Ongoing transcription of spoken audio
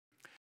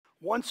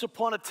Once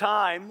upon a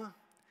time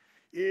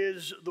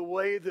is the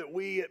way that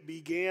we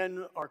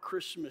began our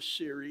Christmas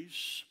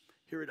series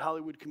here at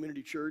Hollywood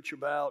Community Church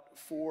about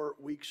 4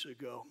 weeks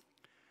ago.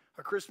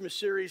 Our Christmas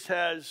series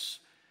has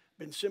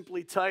been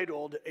simply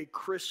titled A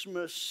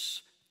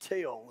Christmas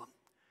Tale.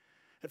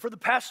 And for the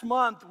past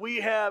month, we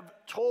have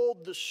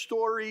told the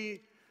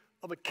story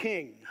of a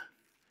king.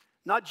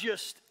 Not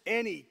just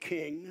any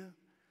king,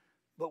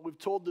 but we've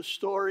told the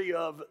story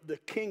of the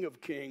King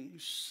of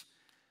Kings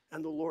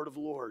and the Lord of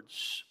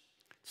Lords.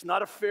 It's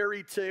not a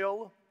fairy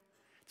tale.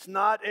 It's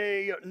not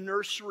a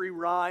nursery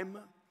rhyme.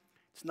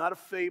 It's not a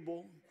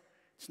fable.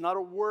 It's not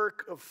a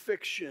work of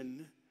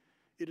fiction.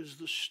 It is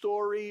the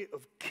story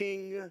of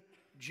King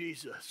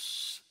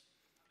Jesus.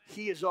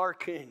 He is our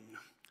King.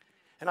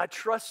 And I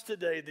trust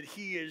today that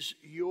He is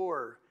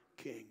your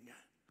King.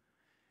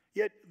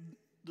 Yet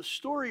the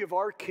story of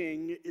our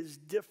King is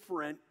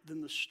different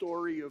than the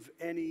story of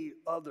any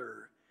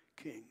other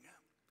king.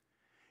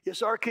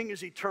 Yes, our King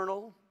is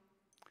eternal.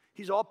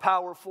 He's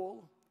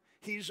all-powerful.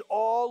 He's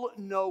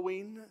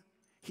all-knowing.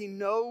 He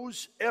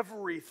knows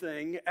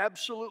everything,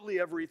 absolutely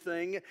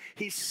everything.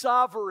 He's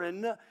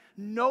sovereign.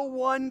 No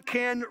one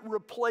can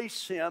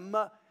replace Him,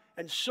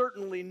 and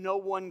certainly no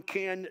one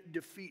can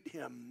defeat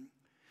Him.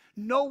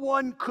 No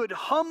one could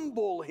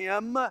humble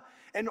Him,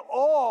 and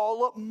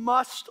all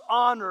must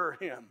honor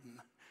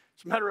Him.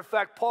 As a matter of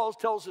fact, Paul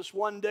tells us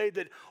one day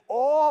that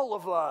all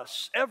of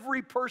us,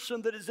 every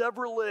person that has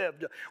ever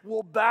lived,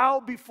 will bow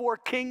before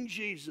King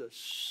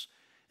Jesus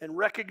and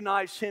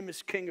recognize Him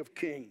as King of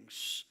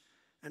Kings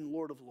and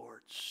Lord of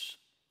Lords.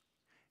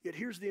 Yet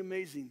here's the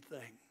amazing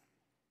thing.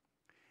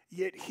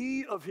 Yet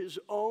He of His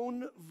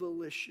own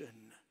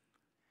volition,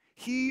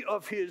 He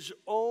of His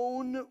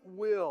own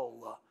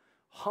will,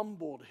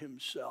 humbled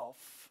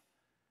Himself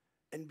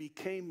and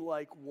became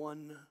like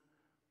one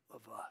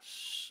of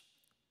us.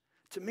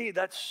 To me,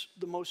 that's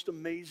the most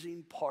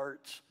amazing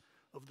part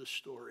of the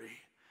story.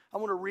 I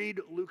want to read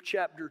Luke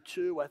chapter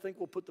 2. I think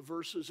we'll put the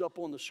verses up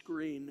on the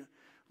screen.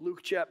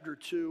 Luke chapter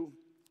 2,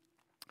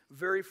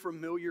 very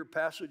familiar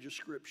passage of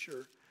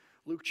Scripture.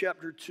 Luke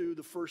chapter 2,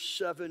 the first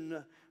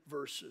 7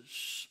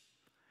 verses.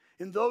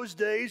 In those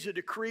days, a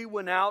decree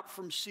went out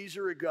from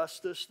Caesar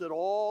Augustus that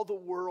all the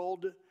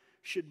world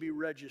should be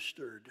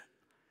registered.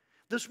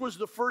 This was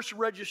the first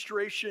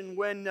registration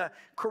when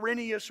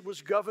Quirinius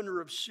was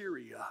governor of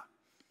Syria.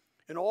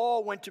 And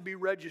all went to be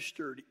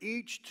registered,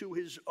 each to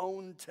his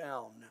own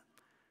town.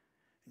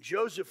 And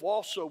Joseph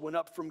also went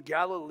up from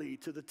Galilee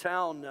to the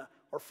town,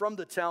 or from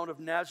the town of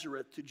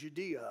Nazareth to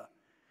Judea,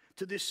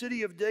 to the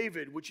city of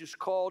David, which is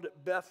called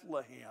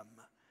Bethlehem,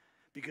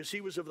 because he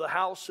was of the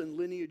house and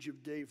lineage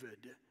of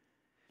David,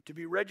 to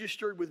be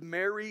registered with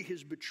Mary,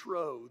 his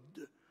betrothed,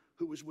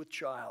 who was with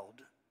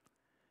child.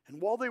 And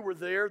while they were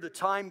there, the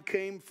time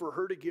came for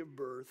her to give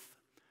birth.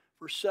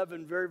 Verse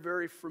 7, very,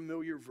 very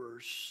familiar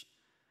verse.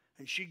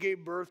 And she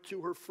gave birth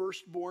to her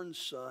firstborn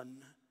son,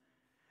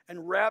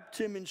 and wrapped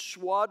him in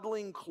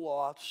swaddling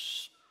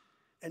cloths,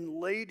 and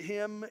laid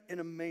him in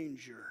a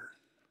manger,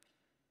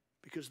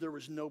 because there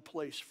was no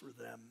place for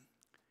them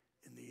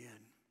in the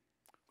inn.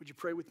 Would you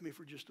pray with me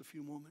for just a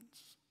few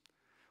moments?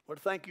 Lord,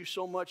 thank you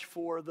so much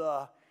for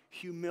the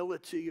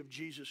humility of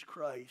Jesus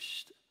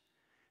Christ.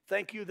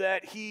 Thank you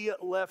that He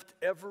left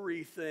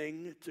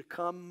everything to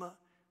come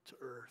to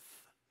earth.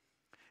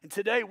 And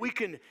today we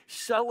can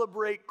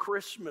celebrate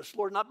Christmas,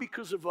 Lord, not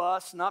because of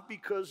us, not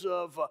because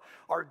of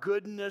our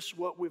goodness,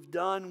 what we've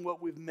done,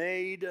 what we've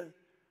made.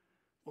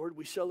 Lord,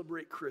 we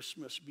celebrate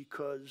Christmas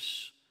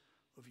because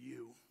of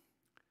you.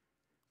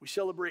 We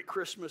celebrate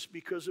Christmas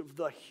because of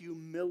the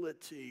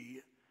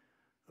humility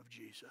of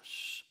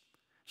Jesus.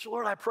 So,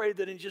 Lord, I pray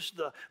that in just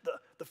the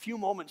few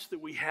moments that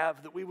we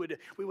have, that we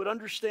would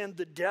understand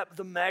the depth,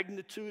 the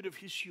magnitude of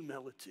His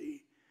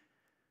humility.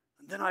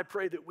 And then I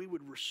pray that we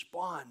would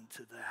respond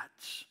to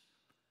that.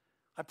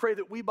 I pray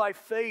that we by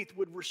faith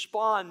would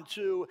respond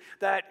to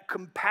that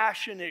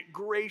compassionate,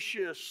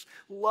 gracious,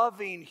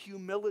 loving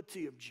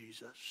humility of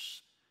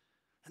Jesus.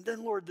 And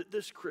then, Lord, that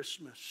this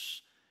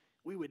Christmas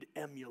we would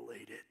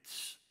emulate it.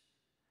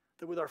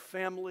 That with our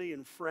family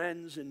and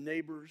friends and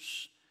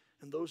neighbors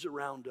and those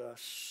around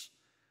us,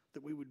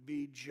 that we would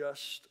be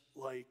just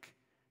like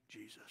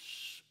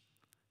Jesus.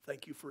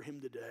 Thank you for Him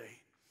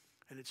today.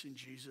 And it's in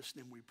Jesus'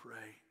 name we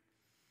pray.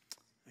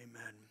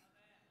 Amen.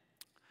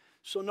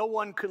 So no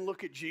one can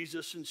look at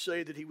Jesus and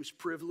say that He was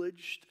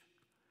privileged,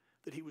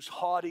 that He was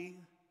haughty,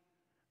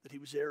 that He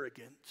was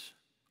arrogant.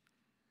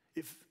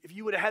 If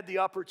you would have had the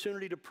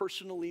opportunity to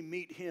personally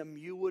meet Him,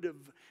 you would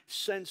have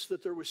sensed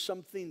that there was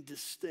something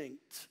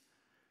distinct,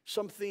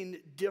 something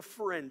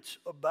different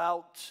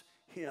about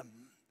Him.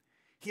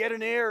 He had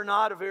an air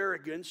not of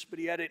arrogance, but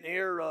He had an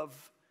air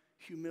of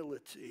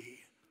humility.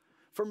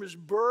 From His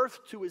birth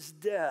to His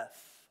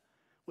death,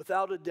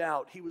 without a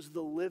doubt, He was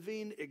the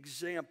living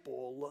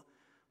example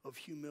of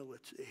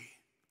humility.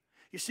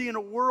 You see, in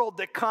a world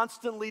that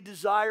constantly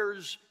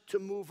desires to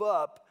move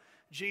up,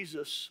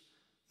 Jesus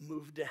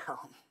moved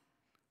down.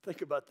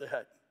 Think about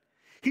that.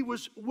 He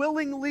was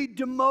willingly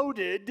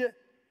demoted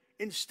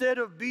instead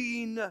of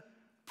being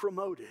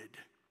promoted.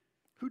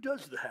 Who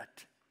does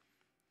that?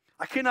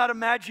 I cannot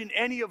imagine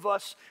any of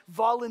us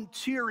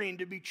volunteering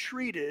to be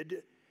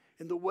treated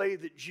in the way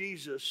that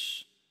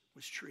Jesus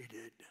was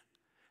treated.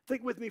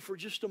 Think with me for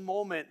just a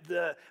moment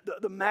the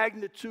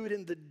magnitude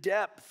and the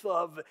depth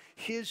of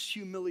his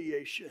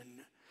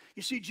humiliation.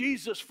 You see,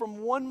 Jesus, from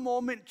one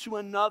moment to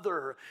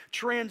another,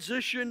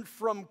 transitioned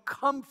from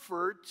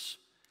comfort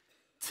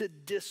to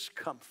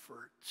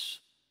discomfort.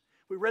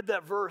 We read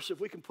that verse. If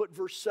we can put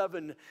verse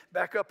 7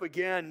 back up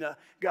again,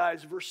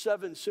 guys. Verse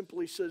 7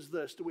 simply says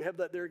this. Do we have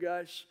that there,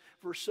 guys?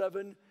 Verse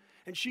 7.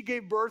 And she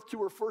gave birth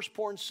to her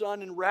firstborn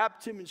son and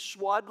wrapped him in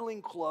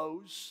swaddling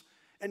clothes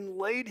and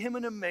laid him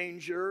in a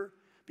manger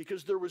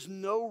because there was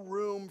no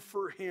room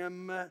for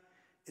him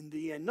in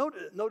the inn.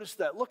 Notice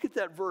that. Look at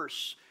that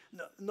verse.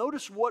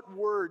 Notice what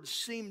words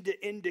seem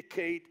to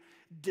indicate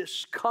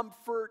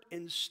discomfort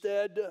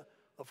instead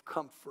of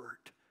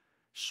comfort.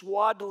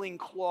 Swaddling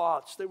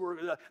cloths. They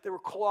were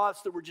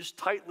cloths that were just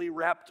tightly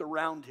wrapped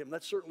around him.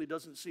 That certainly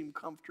doesn't seem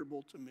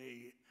comfortable to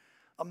me.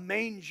 A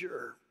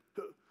manger.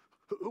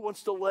 Who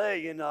wants to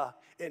lay in a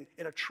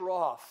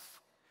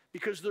trough?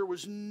 Because there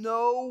was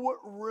no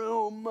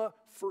room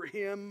for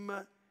him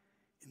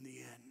in the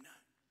inn.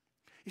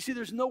 You see,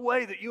 there's no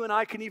way that you and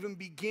I can even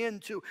begin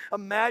to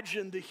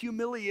imagine the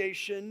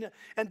humiliation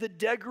and the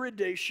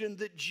degradation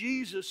that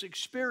Jesus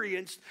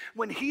experienced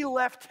when he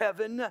left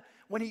heaven,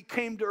 when he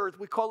came to earth.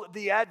 We call it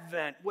the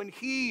Advent, when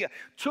he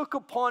took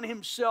upon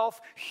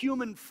himself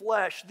human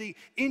flesh, the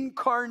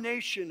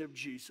incarnation of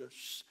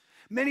Jesus.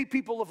 Many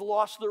people have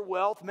lost their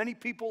wealth. Many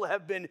people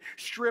have been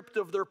stripped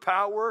of their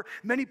power.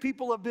 Many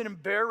people have been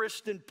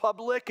embarrassed in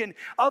public, and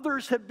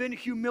others have been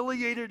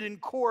humiliated in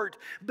court.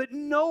 But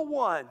no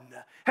one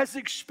has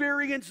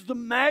experienced the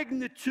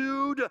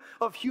magnitude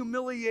of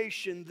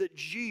humiliation that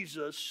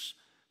Jesus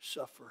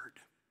suffered.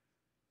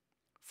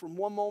 From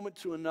one moment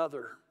to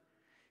another,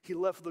 he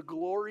left the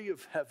glory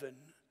of heaven,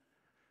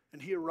 and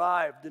he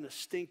arrived in a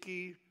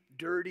stinky,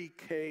 dirty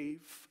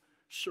cave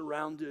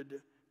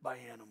surrounded by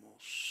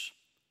animals.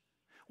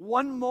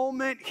 One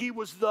moment he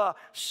was the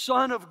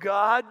Son of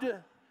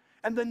God,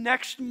 and the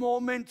next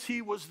moment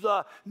he was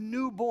the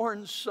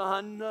newborn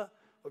son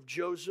of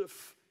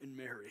Joseph and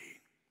Mary.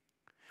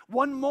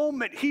 One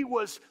moment he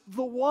was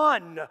the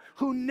one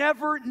who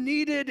never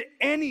needed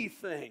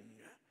anything,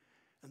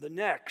 and the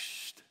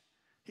next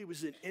he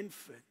was an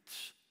infant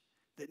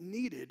that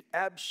needed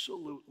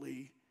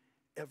absolutely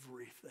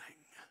everything.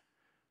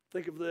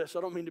 Think of this.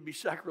 I don't mean to be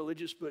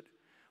sacrilegious, but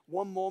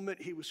one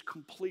moment he was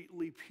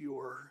completely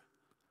pure,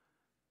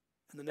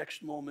 and the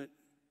next moment,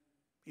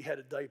 he had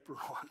a diaper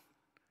on,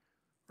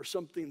 or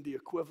something the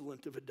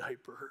equivalent of a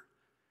diaper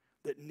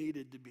that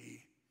needed to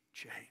be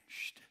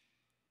changed.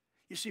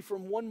 You see,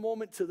 from one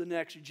moment to the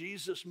next,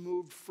 Jesus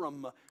moved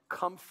from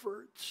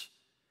comfort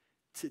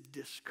to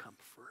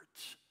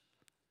discomfort.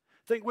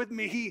 Think with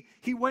me,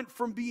 he went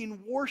from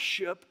being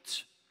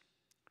worshiped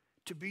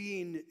to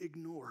being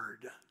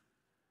ignored.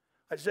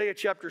 Isaiah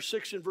chapter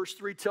 6 and verse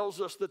 3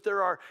 tells us that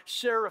there are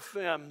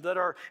seraphim that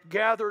are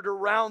gathered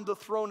around the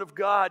throne of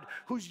God,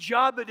 whose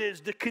job it is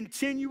to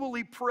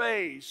continually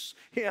praise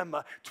him.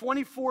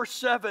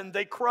 24/7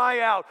 they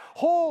cry out,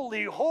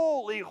 "Holy,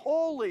 holy,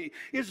 holy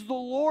is the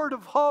Lord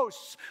of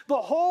hosts.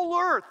 The whole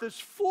earth is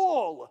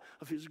full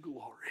of his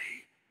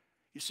glory."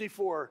 You see,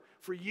 for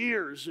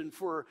years and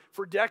for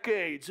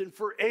decades and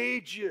for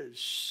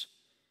ages,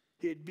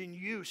 he had been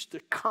used to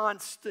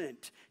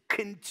constant,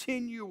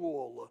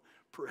 continual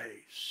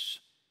praise.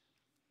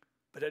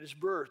 But at his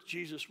birth,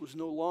 Jesus was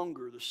no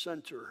longer the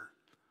center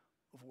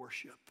of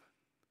worship.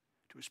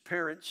 To his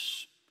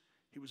parents,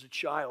 he was a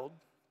child.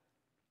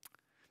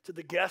 To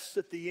the guests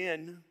at the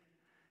inn,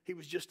 he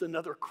was just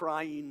another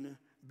crying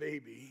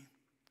baby.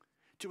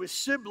 To his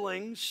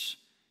siblings,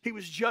 he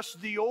was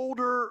just the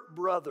older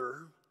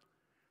brother.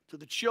 To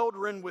the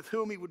children with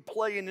whom he would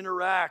play and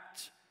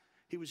interact,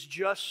 he was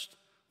just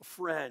a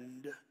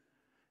friend.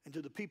 And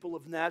to the people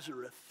of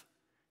Nazareth,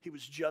 he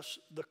was just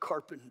the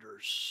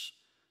carpenter's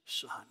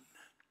son.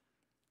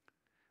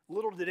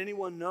 Little did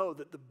anyone know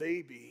that the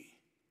baby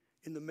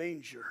in the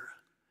manger,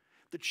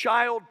 the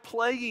child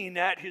playing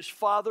at his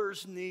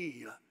father's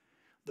knee,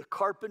 the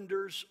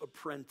carpenter's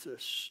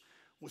apprentice,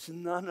 was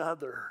none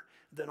other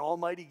than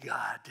Almighty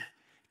God,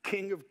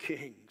 King of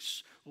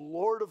kings,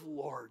 Lord of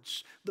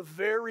lords, the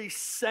very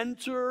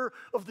center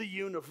of the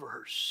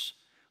universe,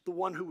 the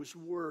one who is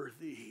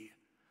worthy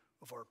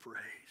of our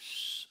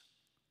praise.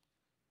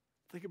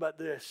 Think about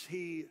this.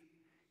 He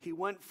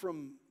went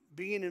from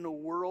being in a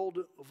world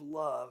of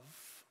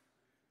love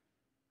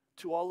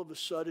to all of a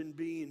sudden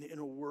being in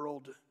a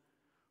world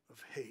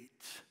of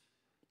hate.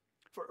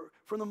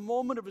 From the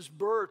moment of his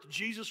birth,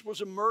 Jesus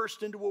was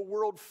immersed into a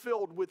world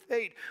filled with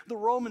hate. The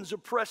Romans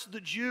oppressed the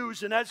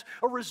Jews, and as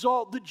a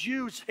result, the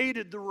Jews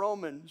hated the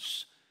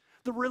Romans.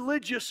 The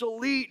religious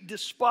elite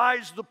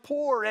despised the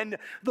poor, and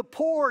the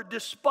poor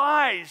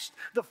despised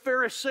the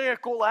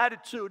Pharisaical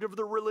attitude of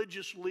the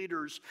religious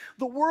leaders.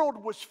 The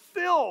world was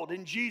filled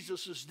in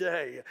Jesus'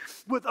 day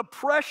with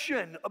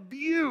oppression,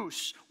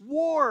 abuse,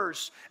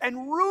 wars,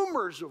 and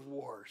rumors of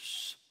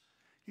wars.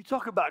 You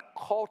talk about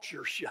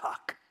culture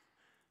shock,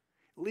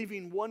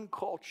 leaving one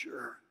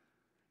culture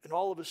and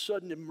all of a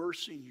sudden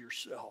immersing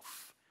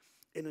yourself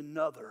in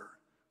another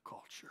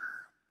culture.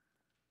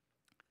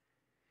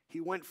 He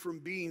went from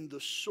being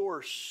the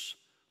source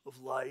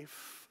of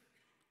life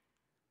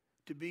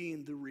to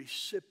being the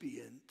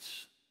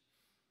recipient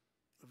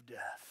of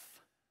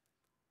death.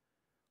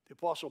 The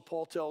Apostle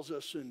Paul tells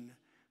us in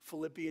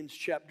Philippians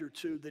chapter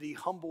 2 that he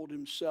humbled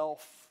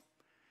himself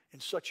in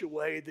such a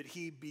way that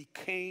he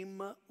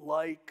became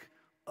like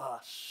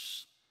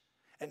us.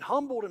 And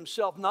humbled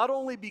himself, not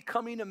only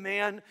becoming a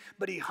man,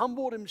 but he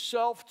humbled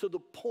himself to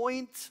the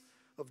point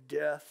of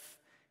death,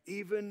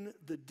 even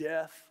the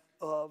death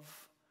of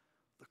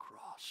the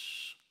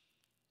cross.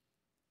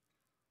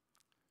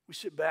 We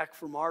sit back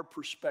from our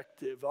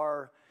perspective,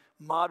 our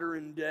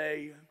modern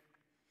day,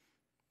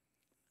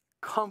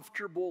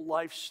 comfortable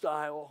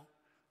lifestyle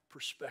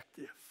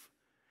perspective,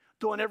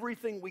 doing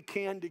everything we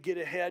can to get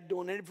ahead,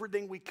 doing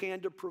everything we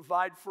can to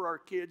provide for our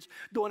kids,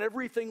 doing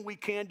everything we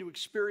can to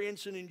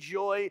experience and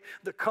enjoy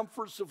the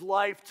comforts of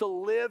life, to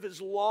live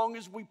as long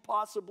as we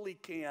possibly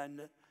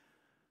can.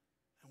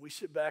 And we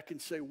sit back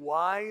and say,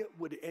 why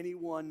would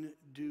anyone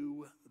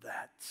do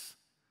that?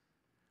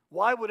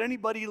 Why would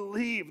anybody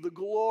leave the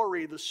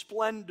glory, the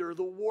splendor,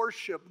 the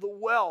worship, the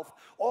wealth,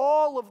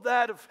 all of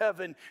that of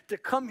heaven to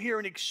come here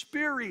and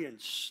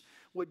experience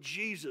what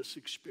Jesus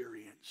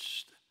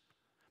experienced?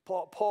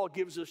 Paul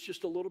gives us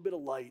just a little bit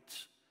of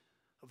light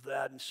of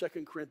that in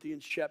 2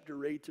 Corinthians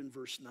chapter 8 and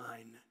verse 9,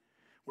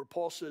 where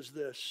Paul says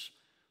this,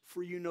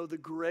 "For you know the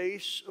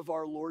grace of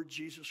our Lord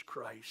Jesus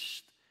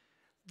Christ,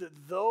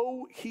 that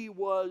though he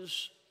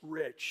was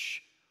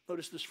rich,"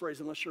 notice this phrase,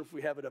 I'm not sure if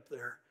we have it up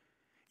there,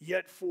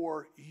 "yet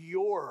for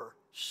your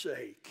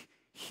sake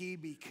he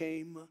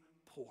became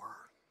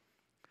poor,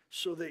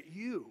 so that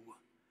you,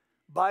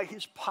 by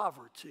his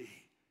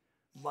poverty,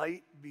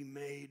 might be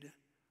made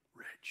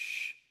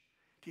rich."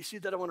 Do you see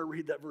that? I want to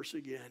read that verse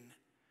again.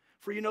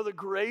 "For you know the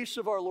grace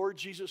of our Lord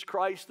Jesus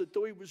Christ, that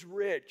though he was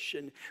rich,"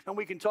 and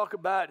we can talk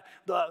about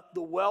the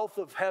wealth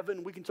of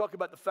heaven. We can talk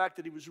about the fact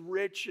that he was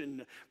rich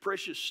in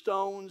precious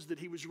stones, that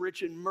he was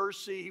rich in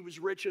mercy, he was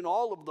rich in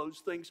all of those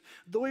things.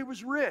 Though he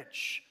was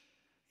rich,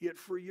 yet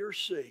for your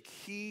sake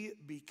he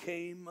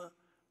became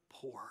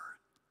poor,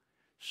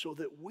 so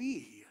that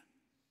we,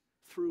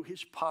 through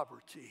his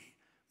poverty,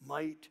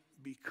 might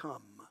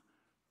become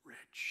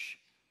rich.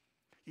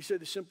 You say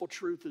the simple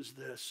truth is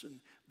this, and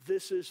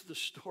this is the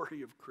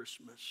story of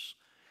Christmas.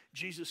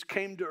 Jesus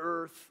came to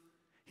earth.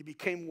 He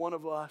became one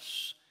of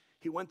us.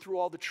 He went through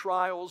all the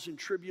trials and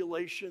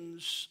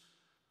tribulations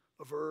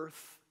of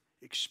earth,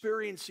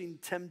 experiencing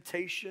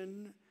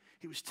temptation.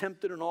 He was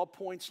tempted in all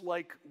points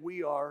like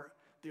we are,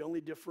 the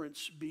only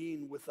difference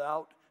being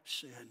without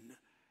sin.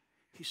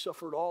 He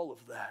suffered all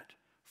of that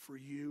for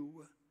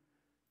you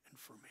and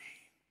for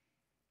me.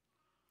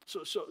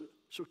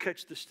 So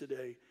catch this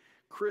today.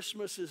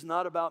 Christmas is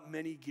not about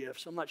many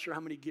gifts. I'm not sure how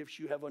many gifts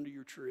you have under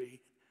your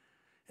tree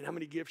and how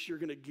many gifts you're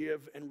going to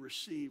give and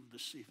receive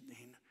this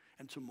evening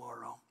and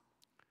tomorrow.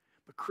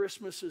 But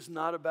Christmas is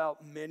not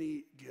about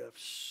many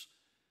gifts.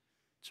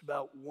 It's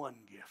about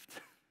one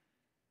gift.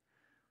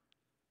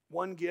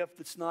 One gift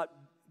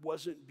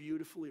wasn't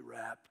beautifully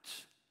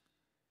wrapped,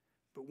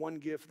 but one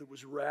gift that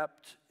was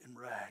wrapped in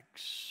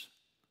rags,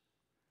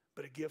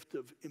 but a gift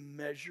of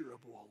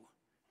immeasurable,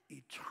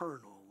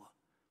 eternal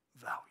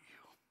value.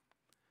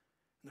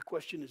 And the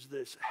question is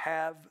this: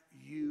 have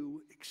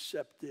you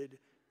accepted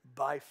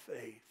by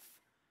faith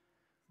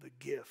the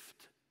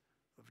gift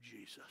of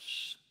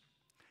Jesus?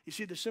 You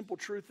see, the simple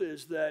truth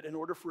is that in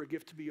order for a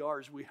gift to be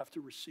ours, we have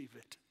to receive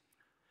it.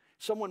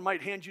 Someone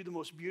might hand you the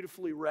most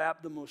beautifully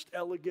wrapped, the most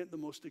elegant, the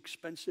most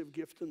expensive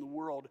gift in the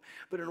world.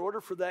 But in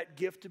order for that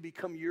gift to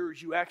become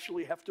yours, you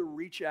actually have to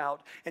reach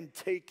out and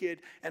take it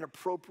and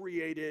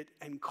appropriate it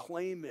and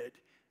claim it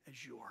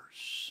as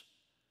yours.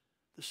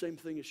 The same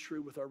thing is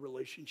true with our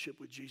relationship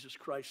with Jesus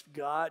Christ.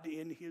 God,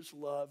 in his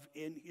love,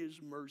 in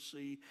his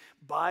mercy,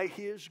 by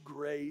his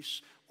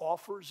grace,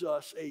 offers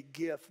us a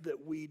gift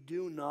that we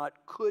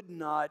could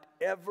not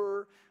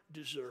ever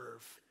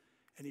deserve.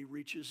 And he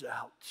reaches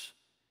out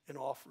and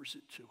offers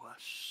it to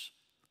us.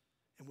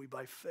 And we,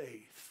 by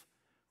faith,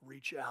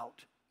 reach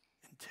out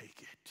and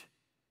take it.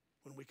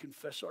 When we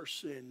confess our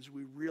sins,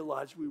 we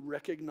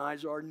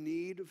recognize our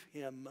need of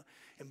him.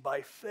 And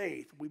by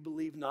faith, we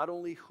believe not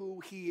only who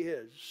he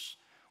is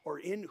or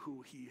in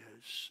who he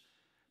is,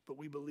 but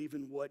we believe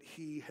in what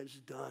he has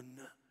done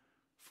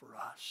for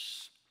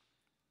us.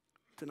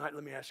 Tonight,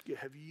 let me ask you,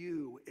 have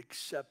you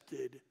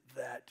accepted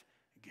that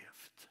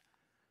gift?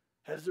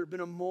 Has there been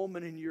a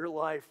moment in your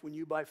life when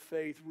you, by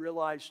faith,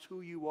 realized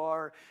who you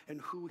are and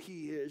who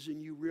he is,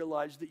 and you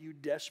realized that you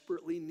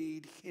desperately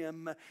need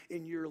him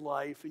in your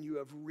life, and you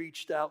have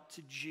reached out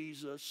to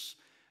Jesus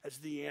as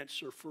the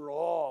answer for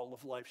all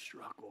of life's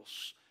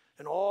struggles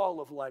and all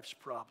of life's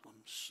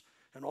problems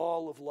and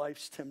all of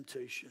life's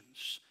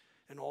temptations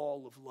and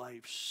all of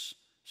life's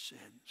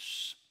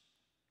sins.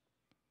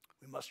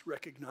 We must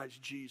recognize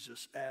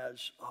Jesus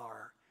as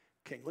our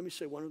King. Let me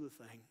say one other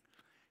thing,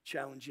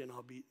 challenge you, and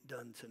I'll be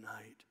done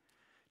tonight.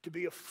 To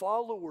be a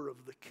follower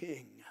of the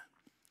King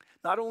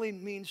not only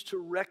means to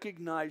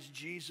recognize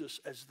Jesus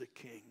as the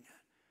King,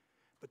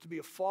 but to be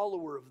a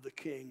follower of the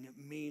King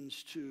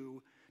means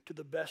to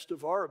the best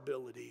of our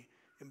ability,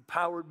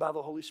 empowered by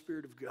the Holy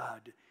Spirit of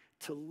God,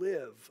 to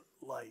live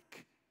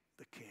like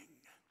the King.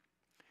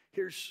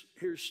 Here's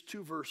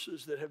two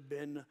verses that have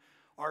been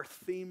our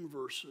theme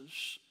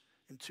verses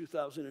in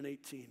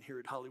 2018 here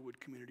at Hollywood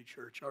Community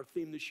Church. Our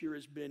theme this year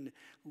has been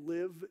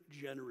Live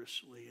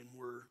Generously, and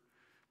we're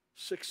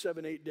 6,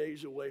 7, 8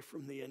 days away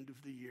from the end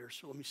of the year.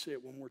 So let me say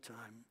it one more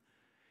time.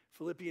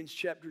 Philippians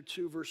chapter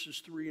 2,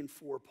 verses 3 and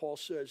 4, Paul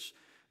says,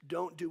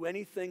 don't do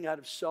anything out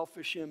of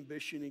selfish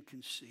ambition and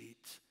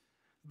conceit,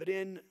 but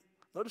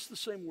notice the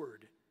same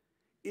word,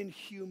 in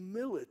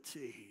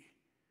humility,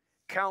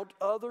 count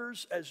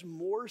others as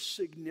more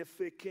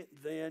significant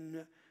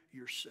than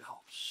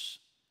yourselves.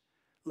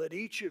 Let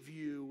each of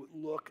you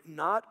look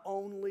not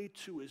only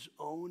to his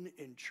own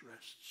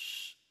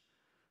interests,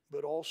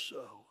 but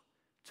also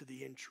to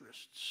the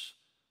interests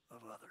of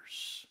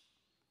others.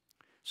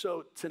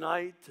 So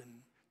tonight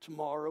and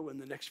tomorrow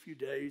and the next few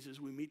days, as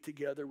we meet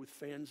together with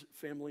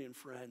family and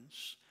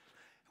friends,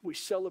 we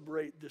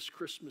celebrate this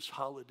Christmas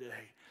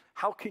holiday.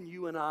 How can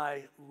you and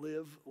I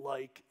live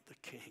like the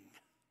King?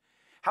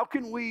 How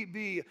can we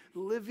be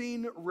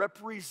living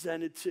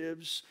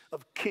representatives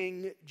of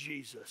King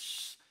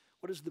Jesus?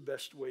 What is the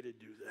best way to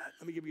do that?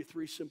 Let me give you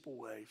 3 simple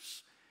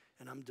ways,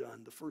 and I'm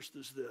done. The first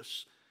is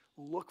this: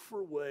 look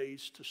for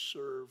ways to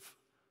serve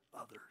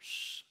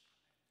others.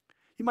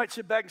 You might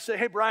sit back and say,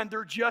 hey, Brian,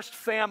 they're just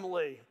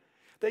family.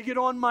 They get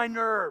on my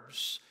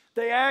nerves.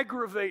 They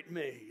aggravate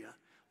me.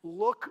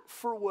 Look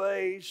for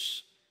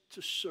ways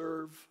to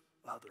serve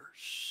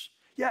others.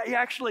 Yeah,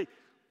 actually,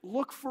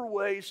 look for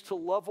ways to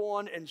love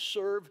on and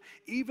serve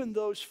even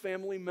those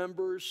family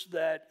members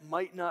that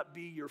might not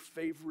be your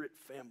favorite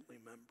family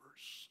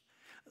members.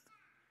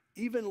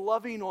 Even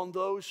loving on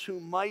those who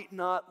might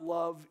not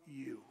love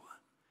you.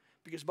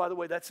 Because, by the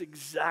way, that's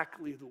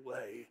exactly the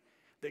way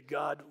that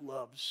God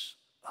loves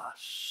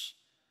us.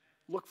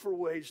 Look for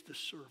ways to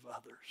serve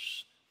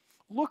others.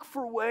 Look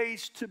for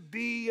ways to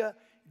be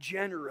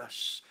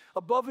generous,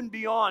 above and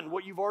beyond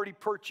what you've already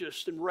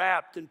purchased and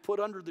wrapped and put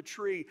under the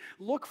tree.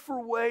 Look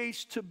for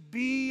ways to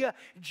be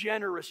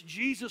generous.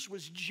 Jesus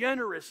was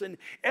generous in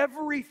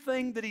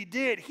everything that he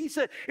did. He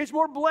said, it's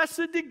more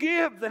blessed to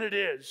give than it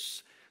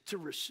is to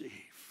receive.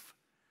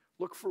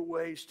 Look for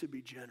ways to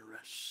be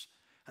generous.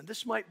 And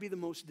this might be the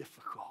most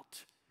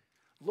difficult.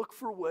 Look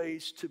for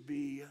ways to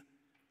be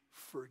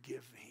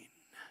forgiving.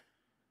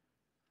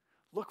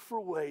 Look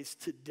for ways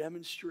to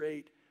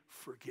demonstrate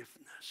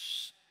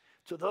forgiveness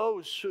to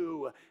those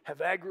who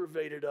have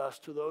aggravated us,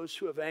 to those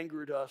who have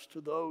angered us,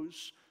 to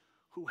those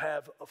who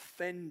have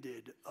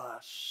offended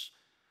us.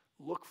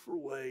 Look for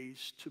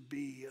ways to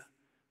be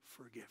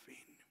forgiving.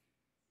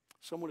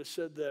 Someone has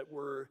said that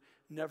we're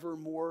never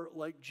more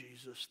like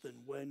Jesus than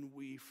when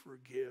we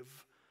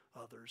forgive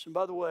others. And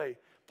by the way,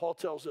 Paul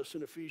tells us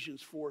in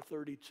Ephesians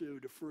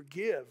 4:32 to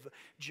forgive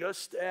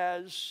just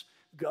as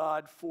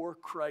God, for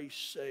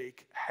Christ's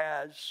sake,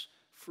 has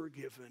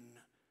forgiven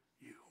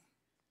you.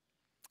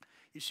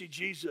 You see,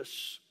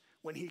 Jesus,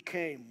 when he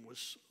came,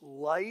 was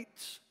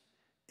light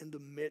in the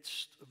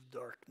midst of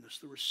darkness.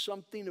 There was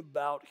something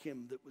about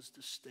him that was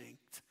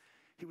distinct.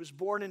 He was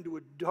born into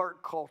a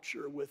dark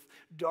culture with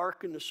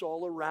darkness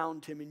all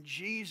around him, and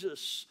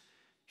Jesus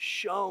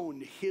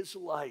shone his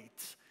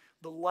light,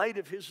 the light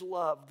of his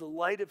love, the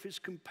light of his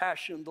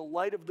compassion, the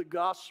light of the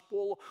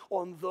gospel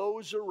on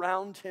those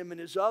around him.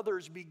 And as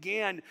others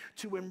began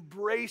to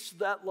embrace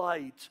that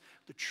light,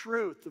 the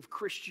truth of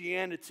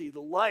Christianity,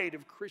 the light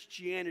of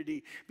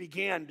Christianity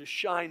began to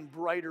shine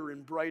brighter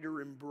and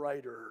brighter and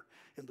brighter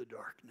in the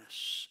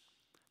darkness.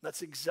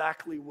 That's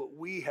exactly what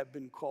we have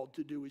been called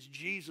to do. As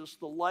Jesus,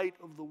 the light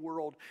of the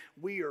world,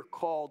 we are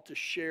called to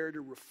share,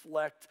 to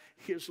reflect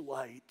his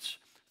light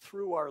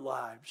through our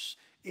lives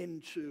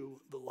into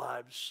the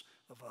lives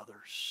of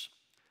others.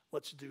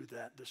 Let's do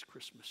that this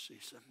Christmas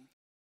season.